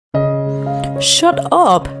Shut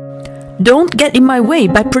up! Don't get in my way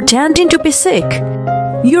by pretending to be sick.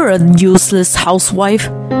 You're a useless housewife.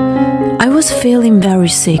 I was feeling very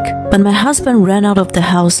sick, but my husband ran out of the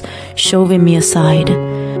house, shoving me aside.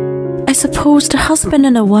 I suppose the husband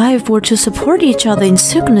and the wife were to support each other in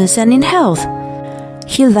sickness and in health.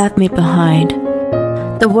 He left me behind.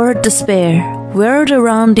 The word despair whirled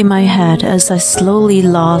around in my head as I slowly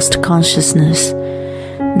lost consciousness.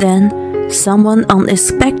 Then, someone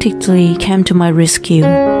unexpectedly came to my rescue.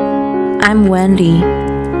 I'm Wendy,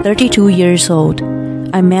 32 years old.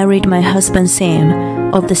 I married my husband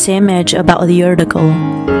Sam, of the same age about a year ago.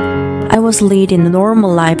 I was leading a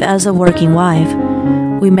normal life as a working wife.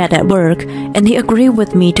 We met at work, and he agreed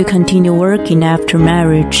with me to continue working after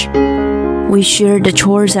marriage. We shared the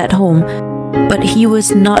chores at home, but he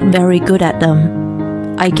was not very good at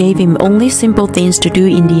them. I gave him only simple things to do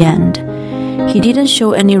in the end. He didn't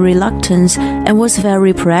show any reluctance and was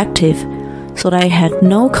very proactive, so that I had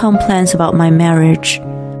no complaints about my marriage.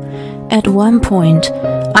 At one point,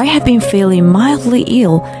 I had been feeling mildly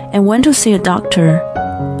ill and went to see a doctor.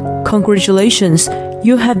 Congratulations,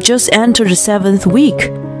 you have just entered the 7th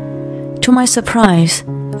week. To my surprise,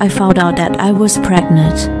 I found out that I was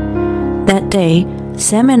pregnant. That day,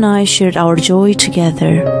 Sam and I shared our joy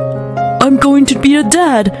together. I'm going to be a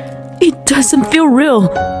dad. It doesn't feel real.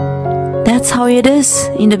 That's how it is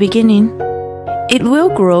in the beginning. It will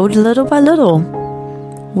grow little by little.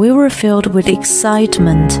 We were filled with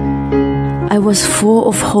excitement. I was full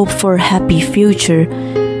of hope for a happy future,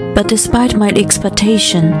 but despite my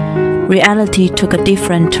expectation, reality took a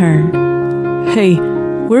different turn. Hey,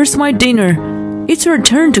 where's my dinner? It's your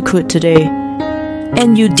turn to cook today.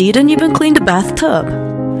 And you didn't even clean the bathtub.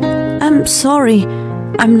 I'm sorry,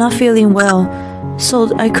 I'm not feeling well,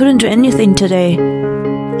 so I couldn't do anything today.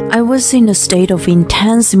 I was in a state of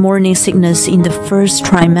intense morning sickness in the first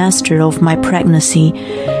trimester of my pregnancy,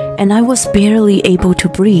 and I was barely able to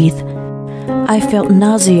breathe. I felt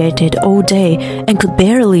nauseated all day and could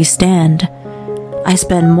barely stand. I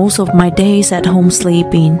spent most of my days at home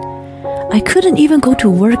sleeping. I couldn't even go to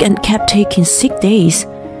work and kept taking sick days.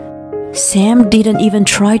 Sam didn't even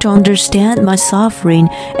try to understand my suffering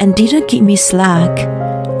and didn't give me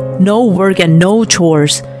slack. No work and no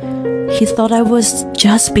chores. He thought I was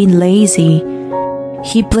just being lazy.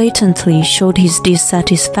 He blatantly showed his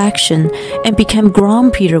dissatisfaction and became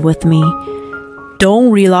grumpier with me.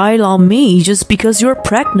 Don't rely on me just because you're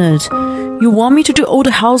pregnant. You want me to do all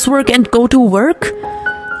the housework and go to work?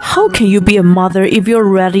 How can you be a mother if you're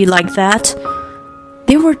already like that?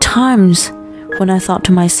 There were times when I thought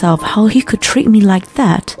to myself how he could treat me like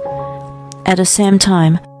that. At the same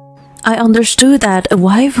time, I understood that a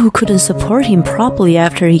wife who couldn't support him properly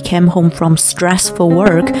after he came home from stressful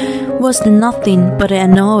work was nothing but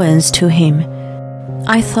an annoyance to him.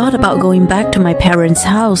 I thought about going back to my parents'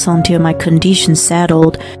 house until my condition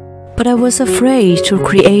settled, but I was afraid to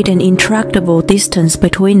create an intractable distance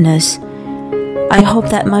between us. I hoped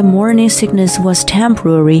that my morning sickness was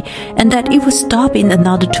temporary and that it would stop in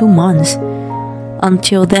another 2 months.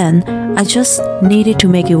 Until then, I just needed to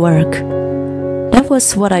make it work. That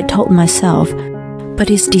was what I told myself, but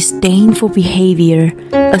his disdainful behavior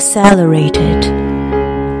accelerated.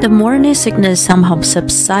 The morning sickness somehow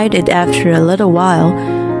subsided after a little while,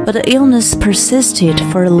 but the illness persisted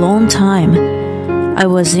for a long time. I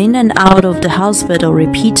was in and out of the hospital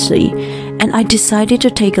repeatedly, and I decided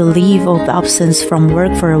to take a leave of absence from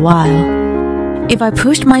work for a while. If I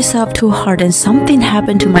pushed myself too hard and something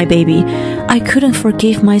happened to my baby, I couldn't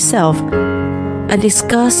forgive myself. I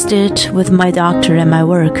discussed it with my doctor at my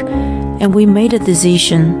work, and we made a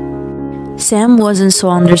decision. Sam wasn't so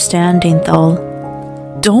understanding though.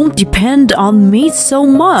 Don't depend on me so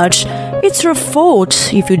much. It's your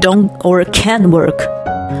fault if you don't or can't work.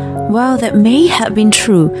 While that may have been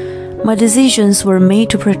true, my decisions were made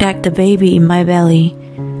to protect the baby in my belly.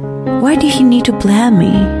 Why did he need to blame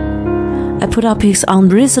me? I put up his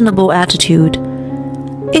unreasonable attitude.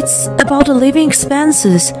 It's about the living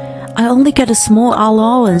expenses. I only get a small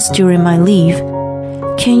allowance during my leave.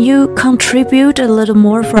 Can you contribute a little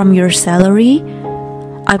more from your salary?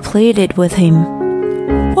 I pleaded with him.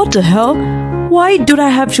 What the hell? Why do I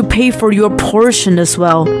have to pay for your portion as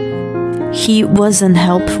well? He wasn't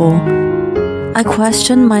helpful. I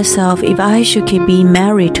questioned myself if I should keep being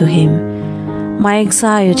married to him. My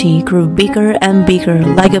anxiety grew bigger and bigger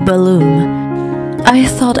like a balloon. I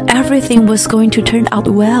thought everything was going to turn out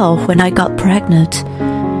well when I got pregnant.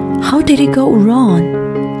 How did it go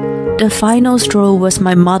wrong? The final straw was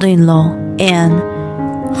my mother-in-law, Anne.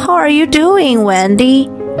 How are you doing, Wendy?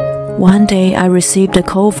 One day I received a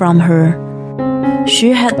call from her.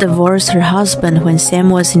 She had divorced her husband when Sam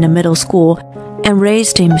was in the middle school and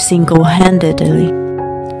raised him single-handedly.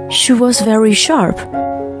 She was very sharp,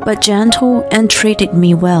 but gentle and treated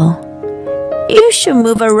me well. "You should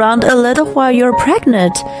move around a little while you're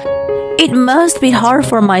pregnant. It must be hard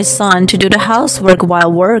for my son to do the housework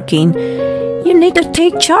while working. You need to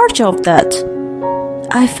take charge of that."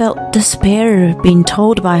 I felt despair being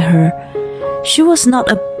told by her. She was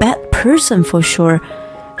not a bad person for sure.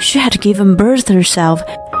 She had given birth herself,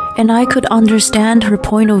 and I could understand her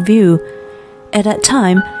point of view. At that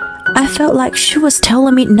time, I felt like she was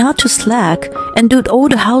telling me not to slack and do all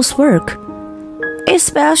the housework.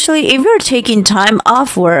 "Especially if you're taking time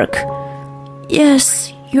off work."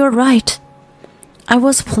 "Yes, you're right." I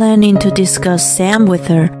was planning to discuss Sam with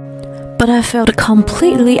her, but I felt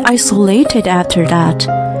completely isolated after that.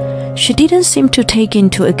 She didn't seem to take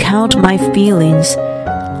into account my feelings.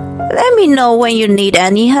 "Let me know when you need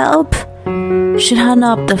any help." She hung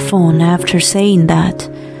up the phone after saying that,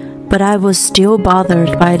 but I was still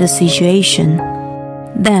bothered by the situation.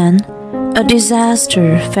 Then, a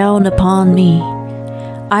disaster fell upon me.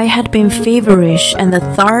 I had been feverish and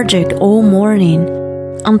lethargic all morning.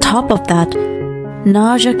 On top of that,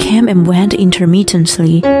 nausea came and went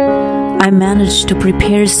intermittently. I managed to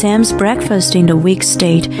prepare Sam's breakfast in the weak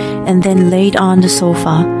state and then laid on the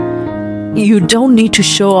sofa. "You don't need to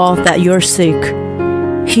show off that you're sick,"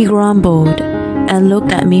 he grumbled and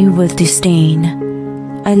looked at me with disdain.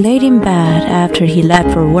 I laid in bed after he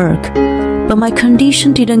left for work, but my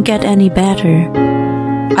condition didn't get any better.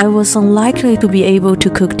 I was unlikely to be able to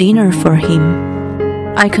cook dinner for him.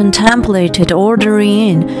 I contemplated ordering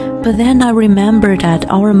in, but then I remembered that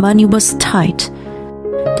our money was tight.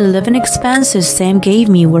 The living expenses Sam gave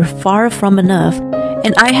me were far from enough,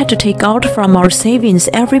 and I had to take out from our savings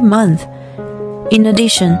every month. In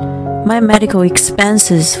addition, my medical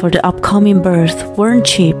expenses for the upcoming birth weren't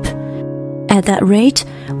cheap. At that rate,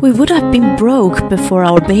 we would have been broke before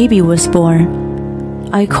our baby was born.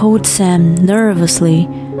 I called Sam nervously.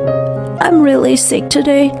 "I'm really sick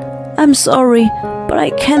today. I'm sorry, but I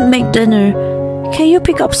can't make dinner. Can you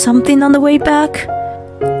pick up something on the way back?"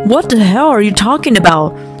 "What the hell are you talking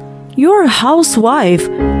about? You're a housewife."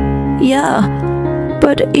 "Yeah,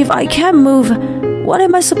 but if I can't move, what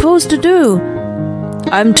am I supposed to do?"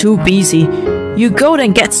 "I'm too busy. You go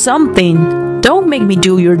and get something. Don't make me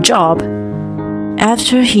do your job."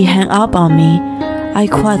 After he hung up on me, I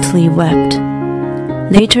quietly wept.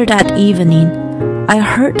 Later that evening, I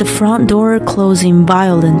heard the front door closing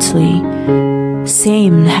violently.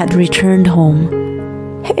 Sam had returned home.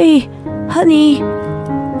 "Hey, honey,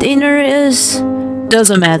 dinner is..."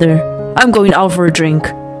 "Doesn't matter. I'm going out for a drink."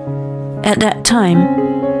 At that time,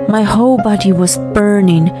 my whole body was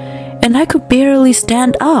burning, and I could barely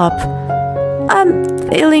stand up. "I'm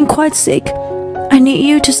feeling quite sick. I need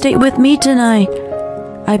you to stay with me tonight,"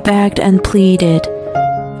 I begged and pleaded.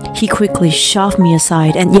 He quickly shoved me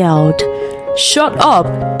aside and yelled, "Shut up!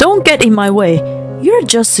 Don't get in my way! You're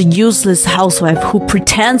just a useless housewife who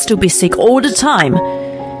pretends to be sick all the time."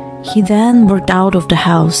 He then walked out of the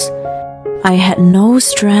house. I had no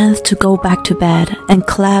strength to go back to bed and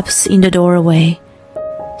collapsed in the doorway.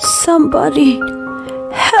 "Somebody,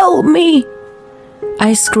 help me!"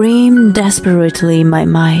 I screamed desperately in my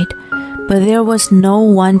mind, but there was no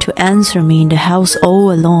one to answer me in the house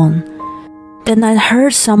all alone. Then I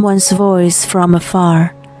heard someone's voice from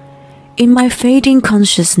afar. In my fading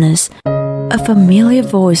consciousness, a familiar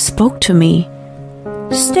voice spoke to me.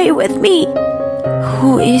 "Stay with me."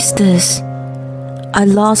 Who is this? I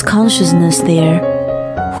lost consciousness there.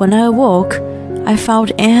 When I awoke, I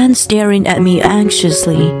found Anne staring at me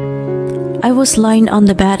anxiously. I was lying on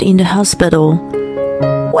the bed in the hospital.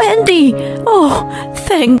 "Wendy! Oh,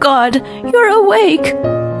 thank God, you're awake!"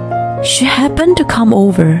 She happened to come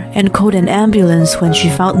over and called an ambulance when she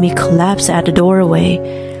found me collapsed at the doorway.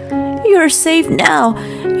 "You're safe now.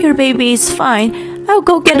 Your baby is fine. I'll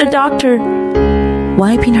go get a doctor."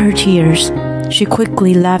 Wiping her tears, she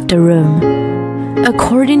quickly left the room.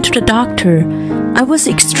 According to the doctor, I was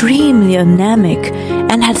extremely anemic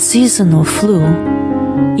and had seasonal flu.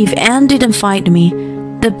 If Anne didn't find me,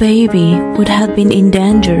 the baby would have been in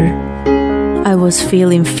danger. I was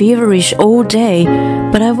feeling feverish all day,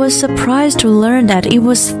 but I was surprised to learn that it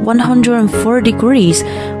was 104 degrees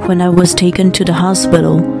when I was taken to the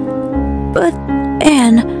hospital. "But,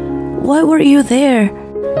 Anne, why were you there?"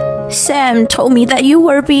 "Sam told me that you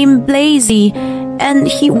were being lazy, and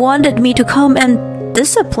he wanted me to come and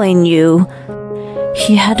discipline you."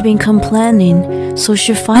 He had been complaining, so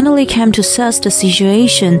she finally came to assess the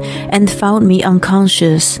situation and found me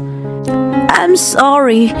unconscious. "I'm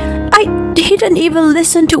sorry. I didn't even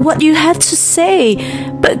listen to what you had to say,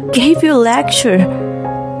 but gave you a lecture."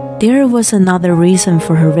 There was another reason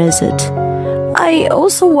for her visit. I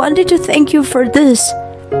also wanted to thank you for this.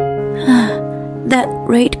 That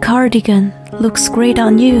red cardigan looks great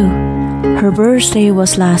on you. Her birthday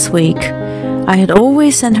was last week. I had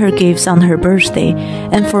always sent her gifts on her birthday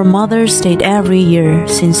and for Mother's Day every year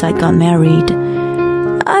since I got married.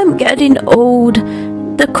 I'm getting old.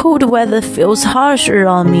 The cold weather feels harsher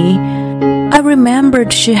on me. I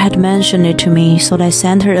remembered she had mentioned it to me, so I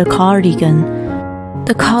sent her a cardigan.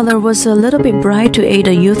 The color was a little bit bright to aid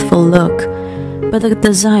a youthful look, but the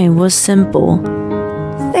design was simple.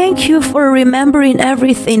 Thank you for remembering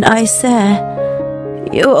everything I said.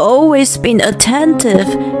 You've always been attentive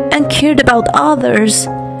and cared about others.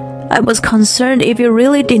 I was concerned if you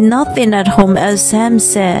really did nothing at home, as Sam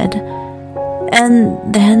said.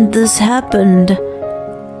 And then this happened.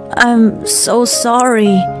 I'm so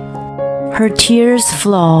sorry. Her tears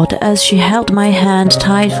flowed as she held my hand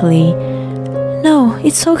tightly. No,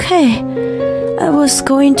 it's okay. I was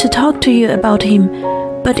going to talk to you about him,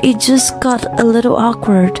 but it just got a little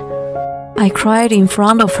awkward. I cried in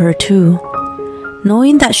front of her too.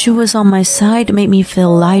 Knowing that she was on my side made me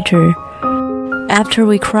feel lighter. After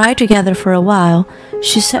we cried together for a while,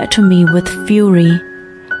 she said to me with fury,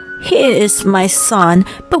 "He is my son,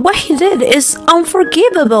 but what he did is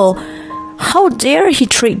unforgivable. How dare he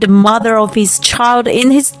treat the mother of his child in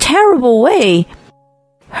his terrible way?"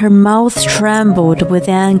 Her mouth trembled with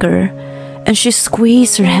anger, and she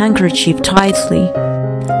squeezed her handkerchief tightly.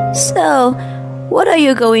 So, what are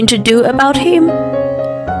you going to do about him?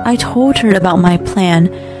 I told her about my plan,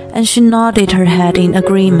 and she nodded her head in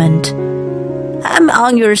agreement. I'm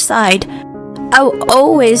on your side. I'll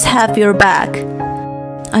always have your back.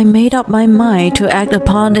 I made up my mind to act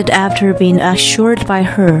upon it after being assured by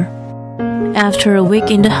her. After a week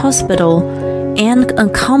in the hospital, Anne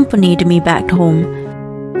accompanied me back home.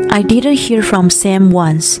 I didn't hear from Sam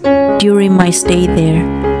once during my stay there.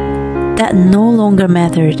 That no longer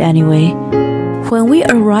mattered anyway. When we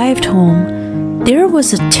arrived home, there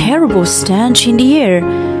was a terrible stench in the air,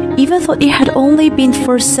 even though it had only been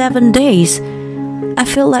for 7 days. I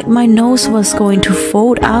felt like my nose was going to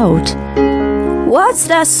fall out. What's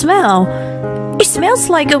that smell? It smells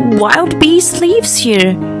like a wild beast lives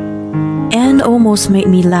here. Anne almost made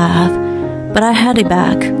me laugh, but I had it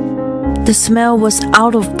back. The smell was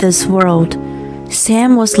out of this world.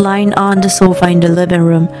 Sam was lying on the sofa in the living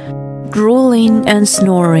room, drooling and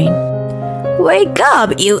snoring. Wake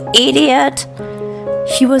up, you idiot!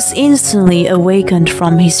 He was instantly awakened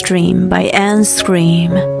from his dream by Anne's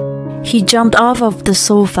scream. He jumped off of the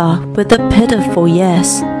sofa with a pitiful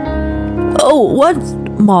yes. Oh, what?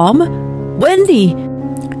 Mom? Wendy?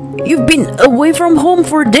 You've been away from home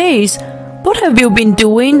for days. What have you been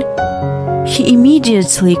doing? He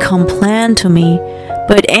immediately complained to me,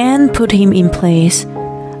 but Anne put him in place.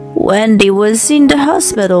 Wendy was in the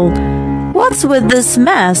hospital. What's with this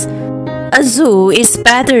mess? A zoo is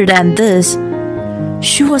better than this.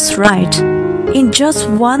 She was right. In just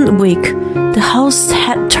 1 week, the house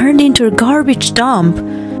had turned into a garbage dump.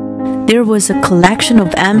 There was a collection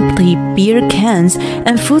of empty beer cans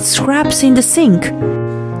and food scraps in the sink.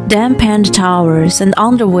 Damp hand towels and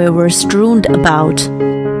underwear were strewn about.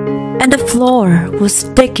 And the floor was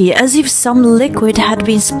sticky as if some liquid had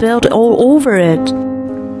been spilled all over it.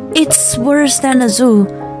 It's worse than a zoo.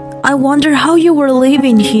 I wonder how you were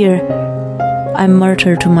living here, I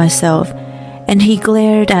muttered to myself, and he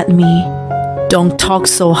glared at me. Don't talk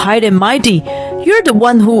so high and mighty. You're the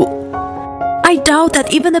one who... I doubt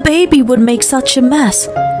that even a baby would make such a mess.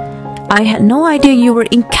 I had no idea you were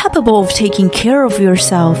incapable of taking care of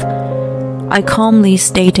yourself. I calmly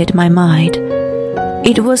stated my mind.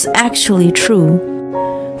 It was actually true.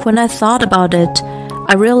 When I thought about it,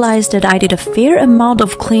 I realized that I did a fair amount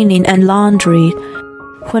of cleaning and laundry.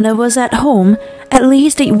 When I was at home, at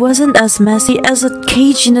least it wasn't as messy as a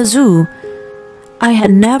cage in a zoo. I had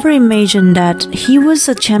never imagined that he was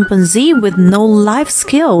a chimpanzee with no life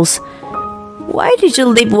skills. Why did you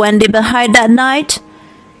leave Wendy behind that night?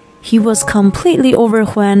 He was completely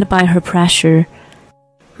overwhelmed by her pressure.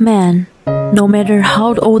 Men, no matter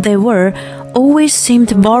how old they were, always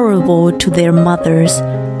seemed vulnerable to their mothers.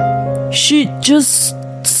 She just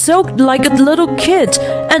sulked like a little kid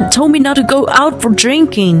and told me not to go out for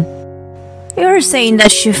drinking. You're saying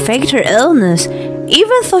that she faked her illness,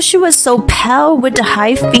 even though she was so pale with the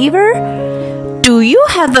high fever? Do you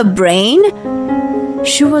have a brain?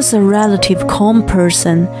 She was a relative calm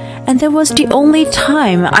person, and that was the only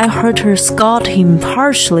time I heard her scold him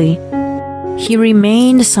harshly. He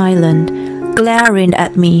remained silent, glaring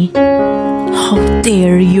at me. How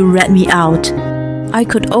dare you rat me out? I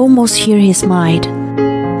could almost hear his mind.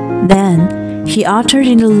 Then He uttered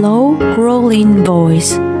in a low, growling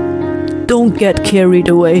voice, "Don't get carried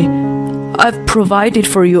away. I've provided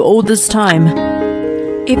for you all this time."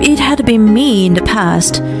 If it had been me in the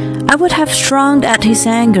past, I would have shrunk at his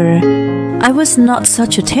anger. I was not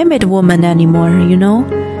such a timid woman anymore, you know.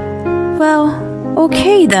 Well,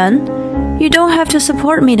 okay then. You don't have to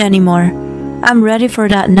support me anymore. I'm ready for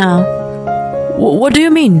that now. What do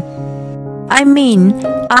you mean? I mean,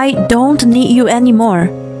 I don't need you anymore.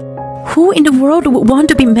 Who in the world would want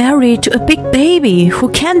to be married to a big baby who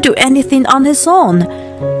can't do anything on his own?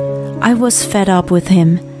 I was fed up with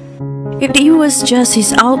him. If it was just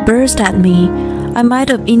his outburst at me, I might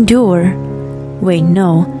have endured. Wait,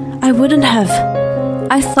 no, I wouldn't have.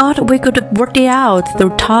 I thought we could have worked it out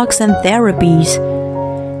through talks and therapies.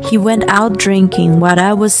 He went out drinking while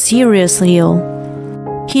I was seriously ill.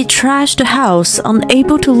 He trashed the house,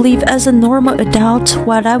 unable to live as a normal adult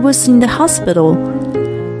while I was in the hospital.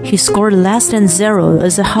 He scored less than 0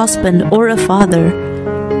 as a husband or a father.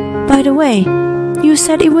 By the way, you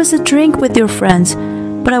said it was a drink with your friends,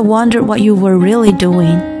 but I wondered what you were really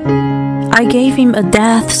doing. I gave him a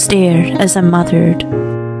death stare as I muttered.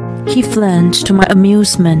 He flinched to my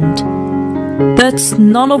amusement. That's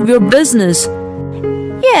none of your business.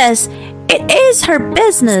 Yes, it is her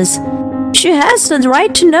business. She has the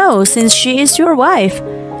right to know since she is your wife.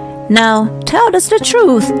 Now, tell us the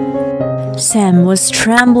truth. Sam was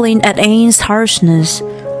trembling at Anne's harshness.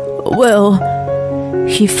 Well,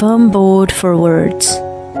 he fumbled for words.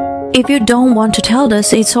 If you don't want to tell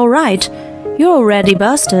us, it's all right. You're already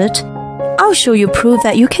busted. I'll show you proof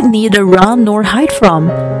that you can neither run nor hide from.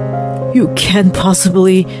 You can't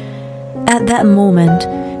possibly. At that moment,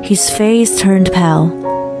 his face turned pale.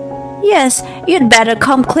 Yes, you'd better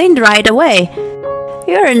come clean right away.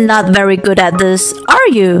 You're not very good at this, are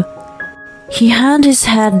you? He held his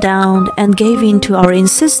head down and gave in to our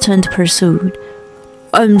insistent pursuit.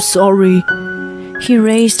 I'm sorry. He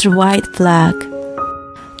raised a white flag.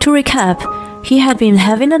 To recap, he had been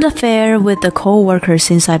having an affair with a co-worker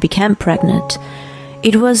since I became pregnant.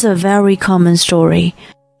 It was a very common story.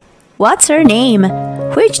 What's her name?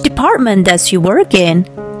 Which department does she work in?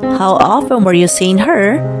 How often were you seeing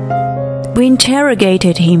her? We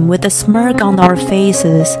interrogated him with a smirk on our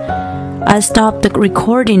faces. I stopped the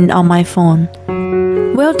recording on my phone.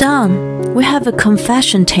 Well done. We have a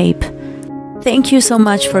confession tape. Thank you so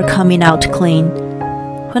much for coming out clean.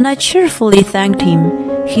 When I cheerfully thanked him,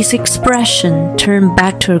 his expression turned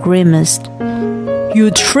back to a grimace.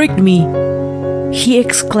 You tricked me, he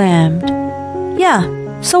exclaimed. Yeah,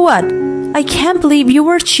 so what? I can't believe you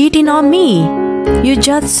were cheating on me. You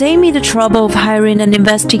just saved me the trouble of hiring an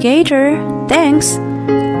investigator. Thanks.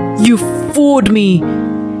 You fooled me.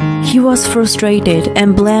 He was frustrated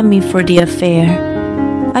and blamed me for the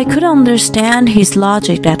affair. I couldn't understand his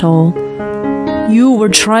logic at all. You were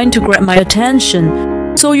trying to grab my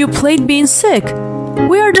attention, so you played being sick.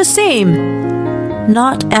 We are the same.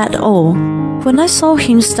 Not at all. When I saw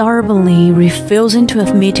him stubbornly refusing to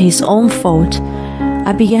admit his own fault,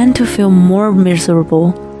 I began to feel more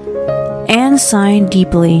miserable. Anne sighed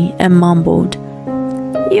deeply and mumbled,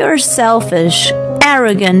 You're selfish,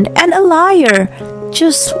 arrogant, and a liar,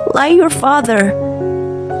 just like your father.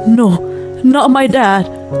 No, not my dad.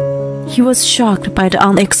 He was shocked by the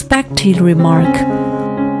unexpected remark.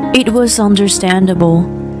 It was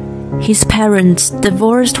understandable. His parents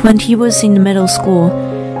divorced when he was in middle school,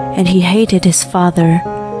 and he hated his father.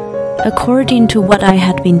 According to what I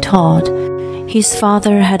had been taught, his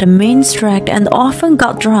father had a mean streak and often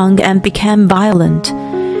got drunk and became violent.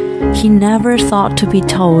 He never thought to be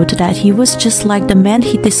told that he was just like the man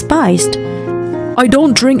he despised. I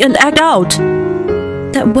don't drink and act out.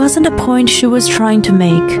 That wasn't the point she was trying to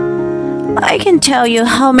make. I can tell you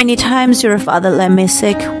how many times your father let me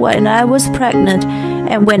sick when I was pregnant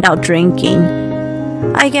and went out drinking.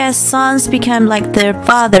 I guess sons become like their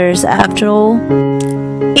fathers after all.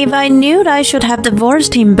 If I knew I should have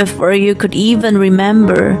divorced him before you could even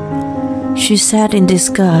remember, she said in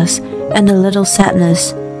disgust and a little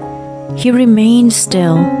sadness. He remained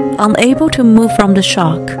still, unable to move from the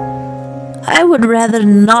shock. I would rather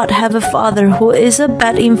not have a father who is a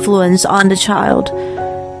bad influence on the child.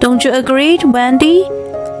 Don't you agree, Wendy?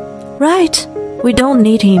 Right, we don't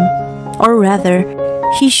need him. Or rather,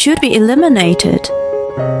 he should be eliminated.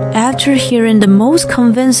 After hearing the most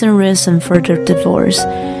convincing reason for the divorce,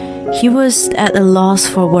 he was at a loss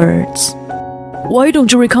for words. Why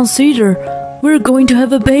don't you reconsider? We're going to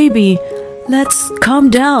have a baby. Let's calm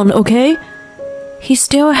down, okay? He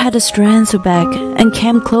still had the strength back and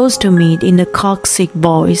came close to me in a cock-sick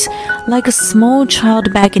voice, like a small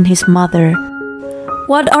child begging his mother.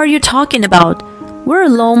 What are you talking about? We're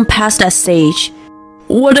long past that stage.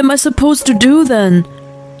 What am I supposed to do then?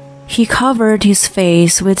 He covered his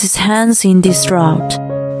face with his hands in distraught.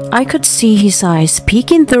 I could see his eyes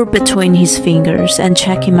peeking through between his fingers and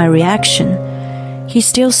checking my reaction. He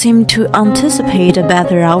still seemed to anticipate a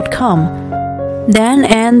better outcome. Then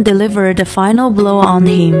Anne delivered the final blow on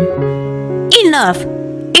him. Enough!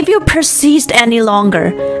 If you persist any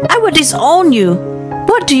longer, I will disown you.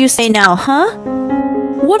 What do you say now, huh?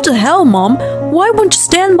 What the hell, Mom? Why won't you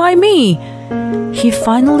stand by me? He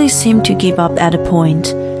finally seemed to give up at a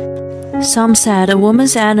point. Some said a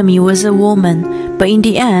woman's enemy was a woman, but in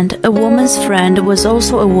the end, a woman's friend was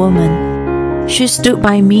also a woman. She stood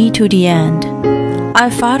by me to the end. I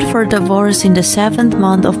filed for divorce in the 7th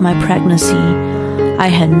month of my pregnancy. I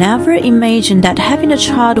had never imagined that having a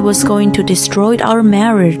child was going to destroy our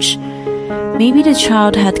marriage. Maybe the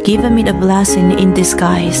child had given me a blessing in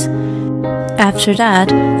disguise. After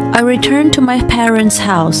that, I returned to my parents'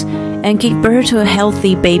 house and gave birth to a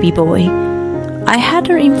healthy baby boy. I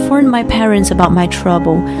hadn't informed my parents about my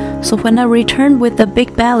trouble, so when I returned with a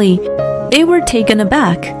big belly, they were taken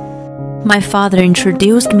aback. My father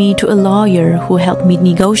introduced me to a lawyer who helped me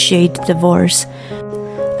negotiate the divorce.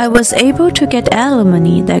 I was able to get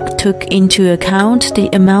alimony that took into account the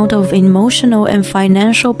amount of emotional and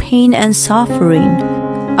financial pain and suffering.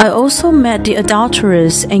 I also met the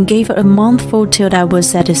adulteress and gave her a month full till I was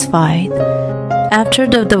satisfied. After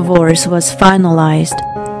the divorce was finalized,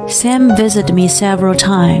 Sam visited me several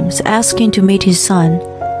times, asking to meet his son.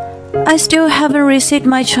 I still haven't received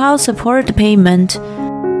my child support payment.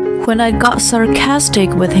 When I got sarcastic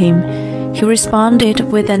with him, he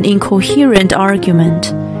responded with an incoherent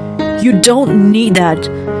argument. You don't need that.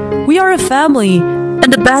 We are a family,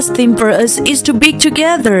 and the best thing for us is to be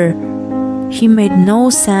together. He made no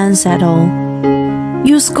sense at all.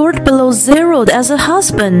 You scored below 0 as a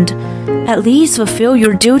husband. At least fulfill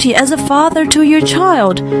your duty as a father to your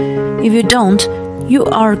child. If you don't, you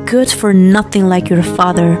are good for nothing like your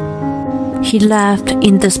father. He laughed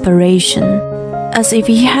in desperation, as if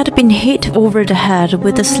he had been hit over the head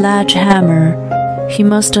with a sledgehammer. He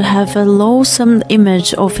must have a loathsome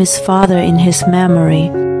image of his father in his memory.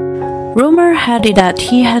 Rumor had it that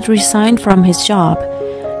he had resigned from his job.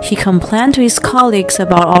 He complained to his colleagues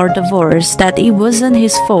about our divorce that it wasn't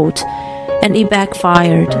his fault, and it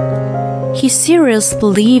backfired. He seriously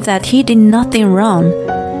believed that he did nothing wrong.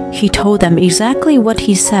 He told them exactly what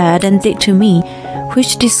he said and did to me,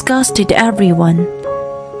 which disgusted everyone.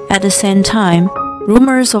 At the same time,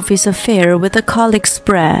 rumors of his affair with a colleague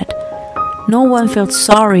spread. No one felt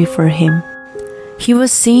sorry for him. He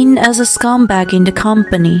was seen as a scumbag in the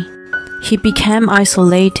company. He became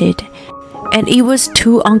isolated, and it was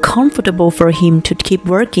too uncomfortable for him to keep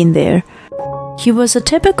working there. He was a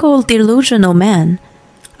typical delusional man.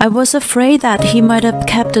 I was afraid that he might have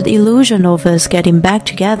kept the illusion of us getting back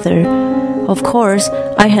together. Of course,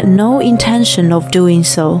 I had no intention of doing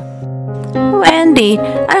so. Oh, Andy,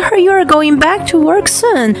 I heard you are going back to work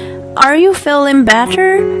soon. Are you feeling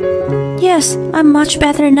better? Yes, I'm much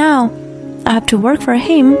better now. I have to work for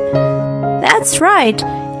him. That's right.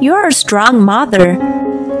 You're a strong mother.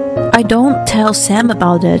 I don't tell Sam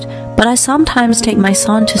about it, but I sometimes take my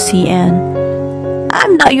son to see Anne.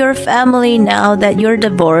 I'm not your family now that you're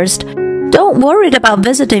divorced. Don't worry about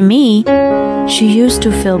visiting me. She used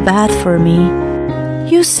to feel bad for me.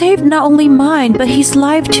 You saved not only mine, but his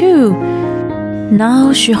life too.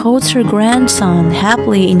 Now she holds her grandson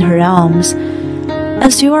happily in her arms.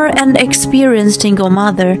 As you are an experienced single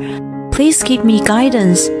mother, please give me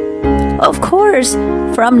guidance. Of course,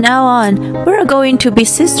 from now on, we're going to be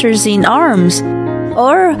sisters in arms,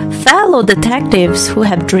 or fellow detectives who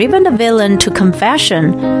have driven the villain to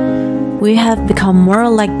confession. We have become more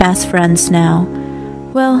like best friends now.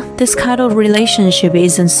 Well, this kind of relationship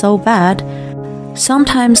isn't so bad.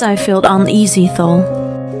 Sometimes I feel uneasy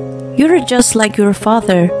though. You're just like your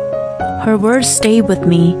father. Her words stay with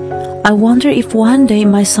me. I wonder if one day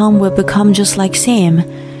my son will become just like Sam.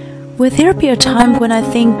 Will there be a time when I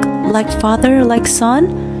think like father, like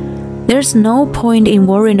son? There's no point in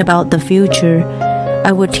worrying about the future.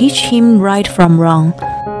 I will teach him right from wrong.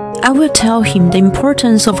 I will tell him the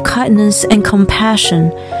importance of kindness and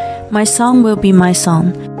compassion. My son will be my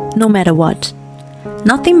son, no matter what.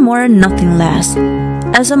 Nothing more, nothing less.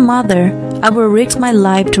 As a mother, I will risk my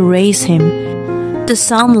life to raise him. The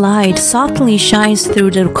sunlight softly shines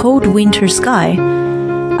through the cold winter sky.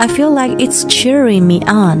 I feel like it's cheering me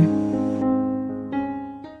on.